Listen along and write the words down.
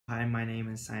Hi, my name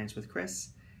is Science with Chris,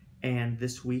 and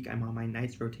this week I'm on my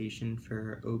night's rotation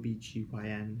for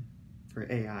OBGYN for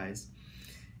AIs.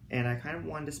 And I kind of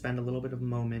wanted to spend a little bit of a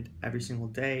moment every single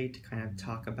day to kind of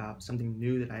talk about something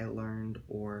new that I learned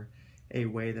or a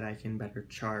way that I can better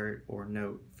chart or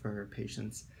note for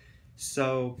patients.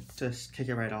 So to kick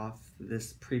it right off,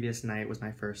 this previous night was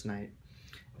my first night,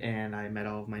 and I met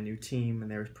all of my new team, and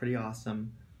they were pretty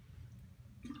awesome.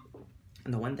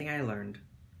 And the one thing I learned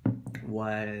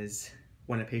was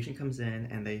when a patient comes in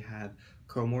and they have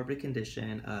comorbid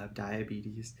condition of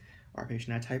diabetes or a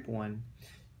patient had type 1,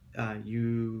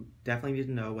 you definitely need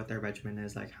to know what their regimen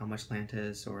is, like how much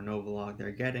Lantus or Novolog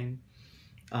they're getting.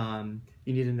 You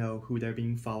need to know who they're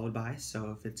being followed by,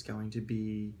 so if it's going to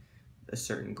be a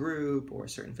certain group or a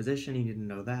certain physician, you need to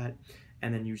know that.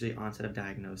 And then usually onset of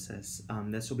diagnosis.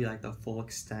 This will be like the full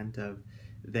extent of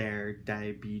their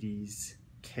diabetes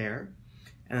care.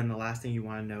 And then the last thing you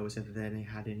want to know is if they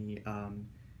had any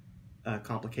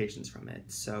complications from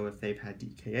it. So if they've had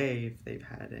DKA, if they've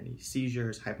had any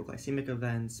seizures, hypoglycemic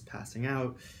events, passing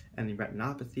out, any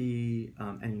retinopathy,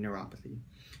 any neuropathy.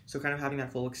 So kind of having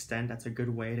that full extent, that's a good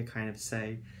way to kind of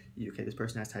say, okay, this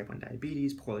person has type 1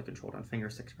 diabetes, poorly controlled on finger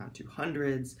sticks around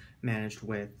 200s, managed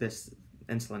with this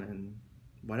insulin and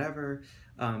whatever,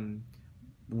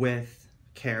 with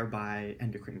care by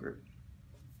endocrine group.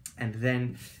 And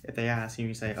then if they ask you,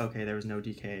 you say, okay, there was no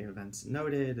DKA events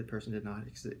noted, the person did not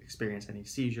experience any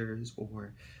seizures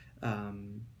or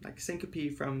like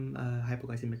syncope from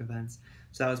hypoglycemic events.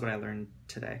 So that was what I learned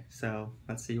today. So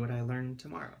let's see what I learned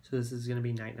tomorrow. So this is going to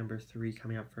be night number 3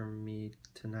 coming up for me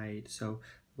tonight. So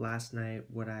last night,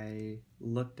 what I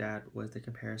looked at was the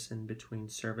comparison between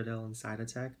cervidil and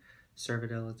Cytotec.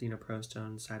 Cervidil is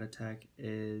dinoprostone, Cytotec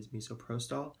is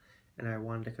misoprostol. And I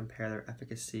wanted to compare their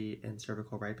efficacy in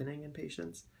cervical ripening in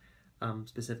patients,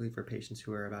 specifically for patients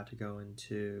who are about to go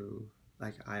into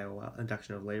like IOL,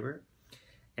 induction of labor.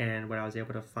 And what I was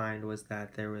able to find was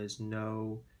that there was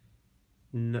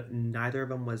neither of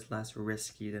them was less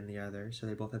risky than the other. So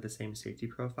they both had the same safety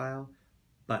profile,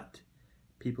 but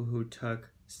people who took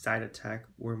Cytotec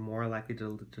were more likely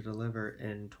to deliver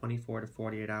in 24 to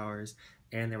 48 hours,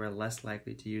 and they were less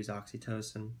likely to use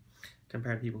oxytocin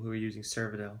compared to people who were using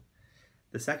cervidil.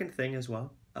 The second thing as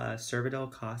well,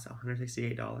 cervidil costs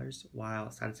 $168 while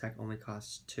Cytotec only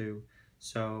costs $2.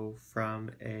 So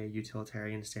from a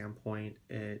utilitarian standpoint,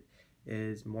 it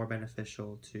is more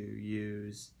beneficial to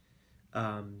use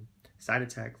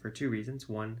Cytotec for 2 reasons.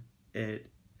 One,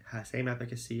 it has same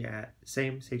efficacy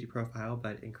same safety profile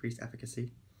but increased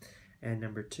efficacy. And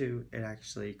number 2, it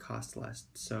actually costs less,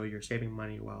 so you're saving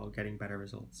money while getting better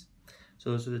results.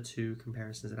 So those are the 2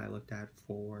 comparisons that I looked at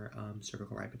for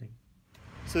cervical ripening.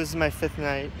 So this is my 5th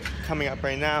night coming up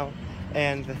right now,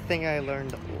 and the thing I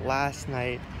learned last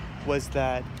night was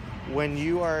that when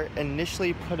you are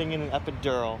initially putting in an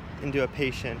epidural into a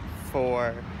patient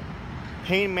for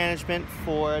pain management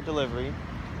for delivery,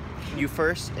 you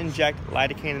first inject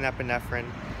lidocaine and epinephrine.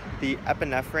 The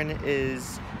epinephrine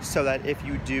is so that if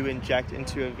you do inject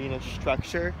into a venous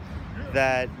structure,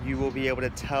 that you will be able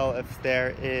to tell if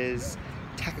there is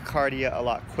tachycardia a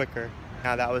lot quicker.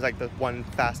 Now that was like the one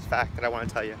fast fact that I want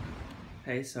to tell you.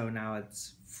 Hey, so now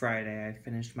it's Friday. I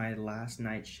finished my last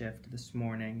night shift this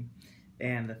morning,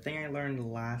 and the thing I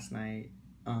learned last night,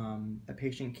 a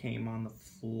patient came on the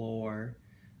floor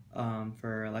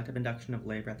for elective induction of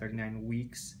labor at 39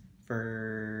 weeks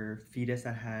for fetus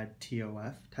that had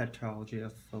TOF, Tetralogy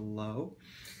of Fallot.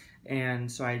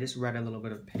 And so I just read a little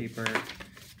bit of paper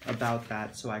about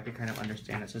that so I could kind of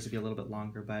understand it. So this will be a little bit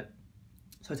longer, but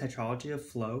so Tetralogy of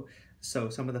Fallot.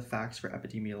 So some of the facts for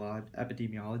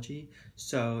epidemiology.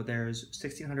 So there's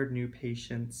 1,600 new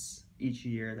patients each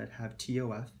year that have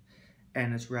TOF,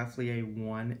 and it's roughly a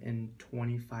 1 in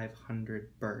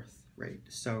 2,500 birth rate.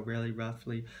 So really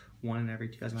roughly 1 in every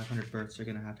 2,500 births are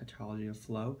going to have Tetralogy of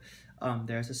Fallot.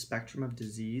 There's a spectrum of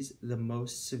disease. The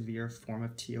most severe form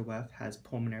of TOF has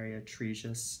pulmonary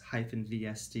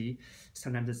atresia-VSD.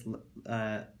 Sometimes it's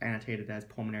annotated as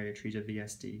pulmonary atresia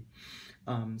VSD.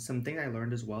 Something I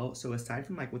learned as well, so aside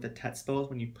from like with the TET spills,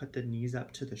 when you put the knees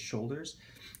up to the shoulders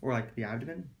or like the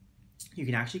abdomen, you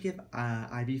can actually give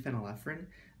IV phenylephrine.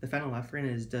 The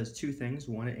phenylephrine does 2 things.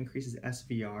 One, it increases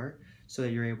SVR so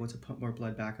that you're able to put more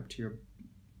blood back up to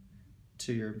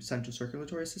your central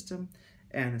circulatory system.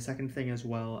 And the second thing as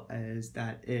well is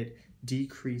that it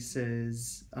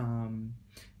decreases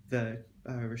the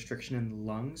restriction in the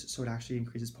lungs, so it actually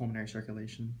increases pulmonary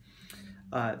circulation.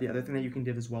 The other thing that you can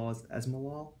give as well is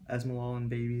esmolol. Esmolol in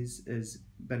babies is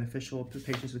beneficial to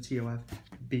patients with TOF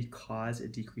because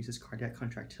it decreases cardiac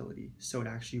contractility. So it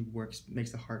actually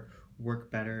makes the heart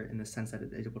work better in the sense that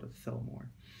it's able to fill more.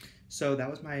 So that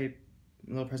was my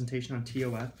little presentation on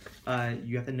TOF.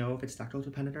 You have to know if it's ductal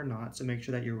dependent or not, so make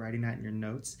sure that you're writing that in your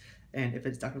notes. And if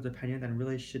it's ductal dependent, then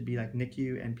really should be like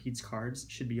NICU and PEDS cards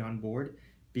should be on board,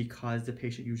 because the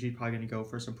patient usually probably going to go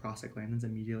for some prostaglandins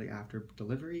immediately after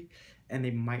delivery, and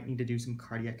they might need to do some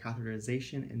cardiac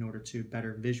catheterization in order to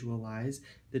better visualize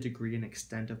the degree and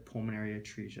extent of pulmonary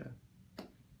atresia.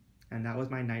 And that was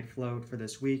my night float for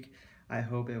this week. I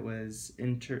hope it was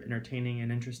entertaining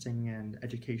and interesting and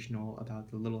educational about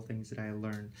the little things that I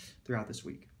learned throughout this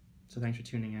week. So thanks for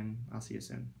tuning in. I'll see you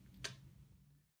soon.